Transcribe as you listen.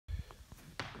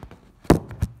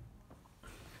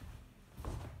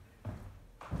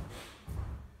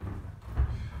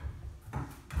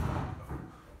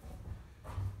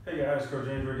guys, Coach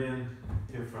Andrew again,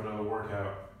 here for another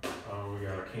workout. We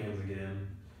got our cans again.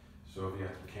 So if you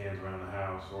have some cans around the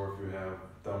house, or if you have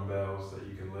dumbbells that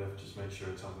you can lift, just make sure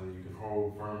it's something you can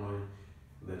hold firmly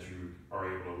that you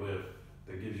are able to lift.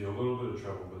 That gives you a little bit of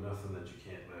trouble, but nothing that you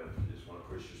can't lift. You just want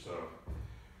to push yourself.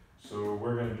 So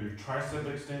we're going to do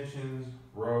tricep extensions,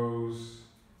 rows,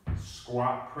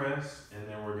 squat press, and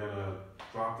then we're going to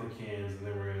drop the cans, and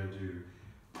then we're going to do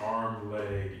arm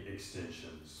leg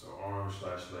extensions. So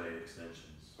arm/leg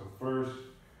extensions. So first,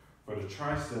 for the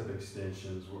tricep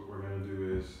extensions, what we're going to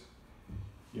do is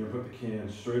you're going to put the can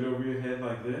straight over your head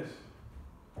like this,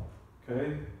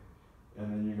 okay?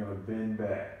 And then you're going to bend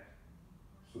back.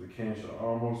 So the can should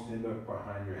almost end up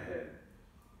behind your head.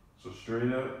 So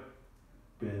straight up,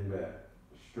 bend back.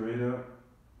 Straight up,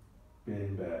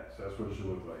 bend back. So that's what it should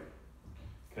look like.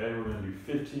 Okay, we're going to do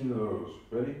 15 of those.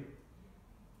 Ready?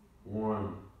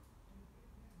 1,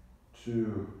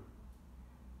 2,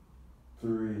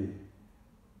 3,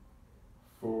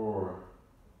 4,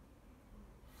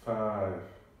 5,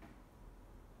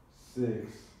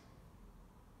 6,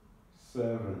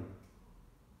 7,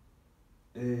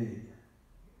 8,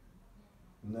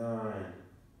 9,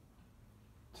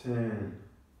 10,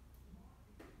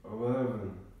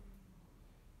 11,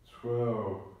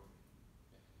 12,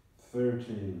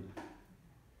 13,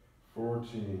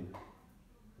 14,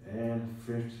 and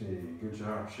 15. Good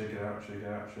job. Shake it out, shake it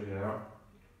out, shake it out.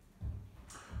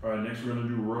 All right, next we're going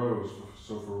to do rows.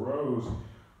 So for rows,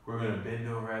 we're going to bend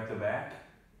over at the back.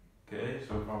 Okay,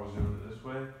 so if I was doing it this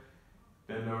way,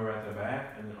 bend over at the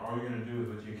back, and then all you're going to do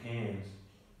is with your cans,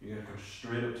 you're going to come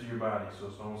straight up to your body. So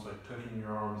it's almost like tucking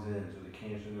your arms in, so the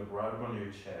cans should look right up under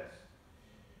your chest.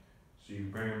 So you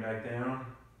bring them back down,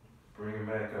 bring them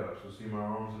back up. So see my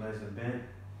arms are nice and bent?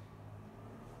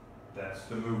 That's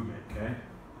the movement, okay?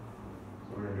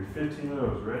 So we're going to do 15 of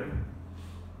those. Ready?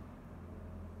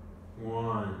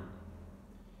 1,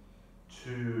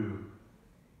 2,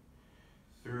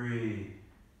 3,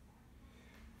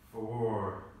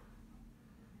 4,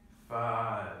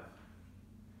 5,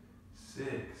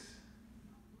 6,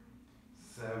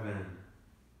 7,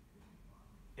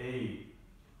 8,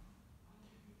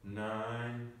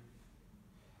 9,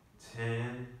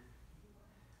 10,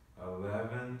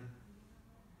 11,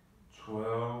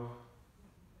 12,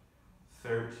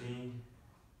 13,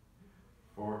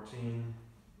 14,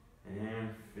 and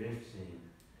 15.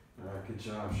 All right, good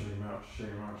job. Shake them out,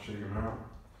 shake them out, shake them out.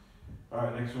 All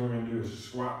right, next one we're going to do is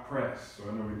squat press. So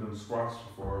I know we've done squats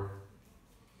before.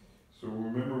 So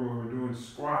remember when we're doing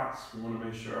squats, we want to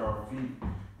make sure our feet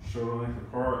shoulder length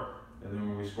apart. And then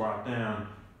when we squat down,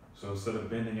 so instead of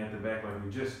bending at the back like we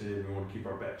just did, we want to keep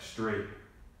our back straight.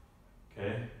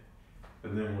 Okay?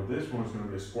 And then with this one, it's going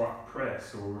to be a squat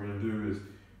press. So what we're going to do is,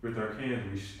 with our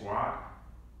cans, we squat.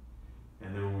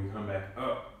 And then when we come back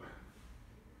up,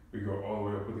 we go all the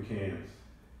way up with the cans.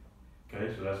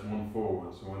 Okay, so that's one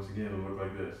forward. So once again, it'll look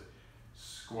like this.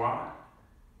 Squat,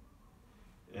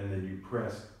 and then you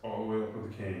press all the way up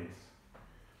with the cans.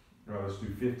 All right, let's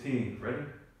do 15. Ready?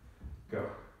 Go.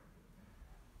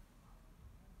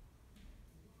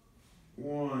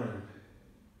 1.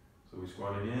 So we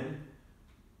squat again.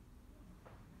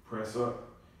 Press up.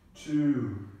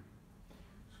 2.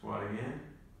 Squat again.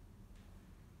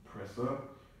 Press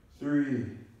up.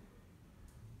 3.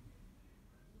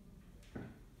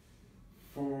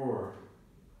 4.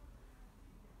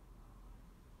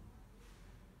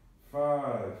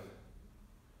 5.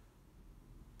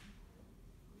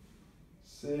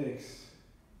 6.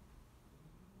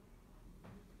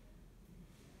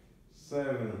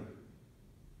 7.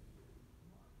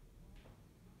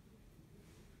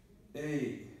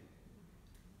 8.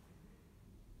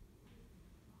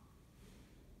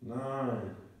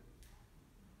 9.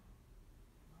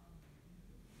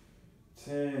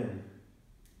 10.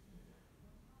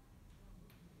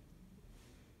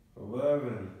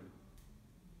 11.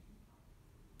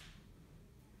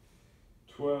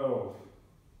 12.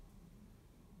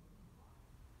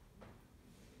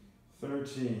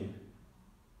 13.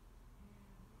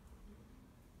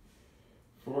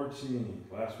 14.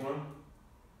 Last one.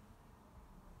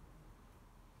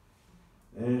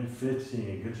 And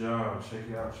 15. Good job. Shake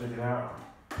it out, shake it out.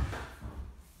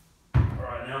 All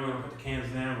right, now we're going to put the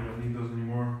cans down. We don't need those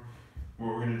anymore. What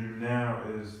we're going to do now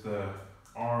is the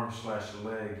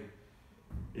arm/leg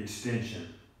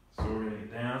extension. So we're going to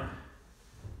get down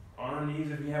on our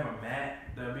knees. If you have a mat,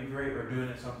 that'd be great, or doing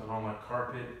it something on like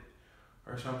carpet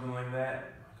or something like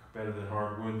that, better than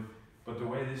hardwood. But the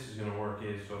way this is going to work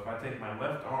is, so if I take my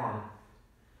left arm,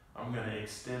 I'm going to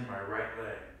extend my right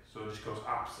leg. So it just goes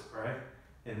opposite, right?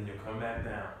 And then you'll come back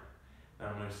down. Now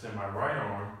I'm going to extend my right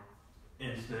arm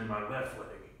and extend my left leg.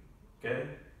 okay?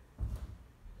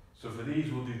 So for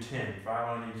these, we'll do 10,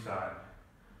 5 on each side.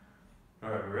 All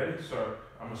right, we ready? Start.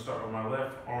 I'm gonna start with my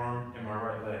left arm and my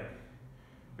right leg.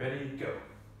 Ready, go.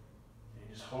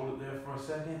 And just hold it there for a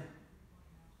second,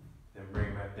 then bring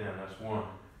it back down. That's 1,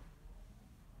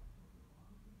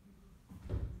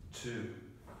 2,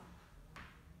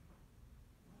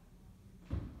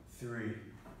 3,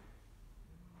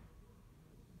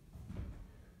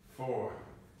 4,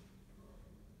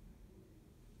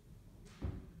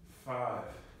 5,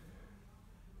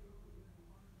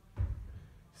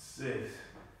 6,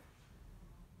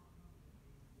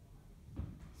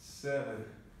 7,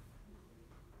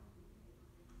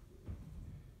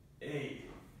 8,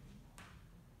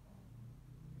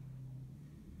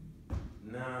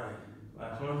 9,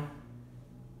 last one,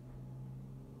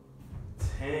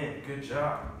 10. Good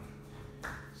job.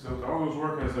 So with all those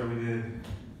workouts that we did,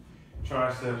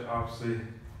 triceps, obviously,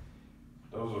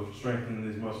 those are strengthening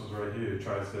these muscles right here,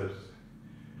 triceps.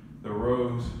 The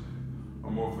rows are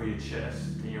more for your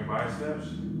chest and your biceps,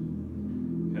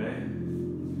 okay?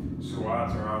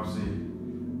 Squats are obviously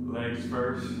legs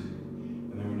first,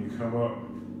 and then when you come up,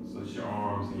 so it's your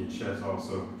arms and your chest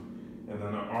also. And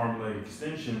then the arm leg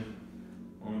extension,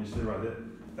 when you stay right there,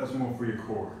 that's more for your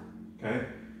core, okay?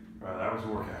 All right, that was a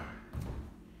workout.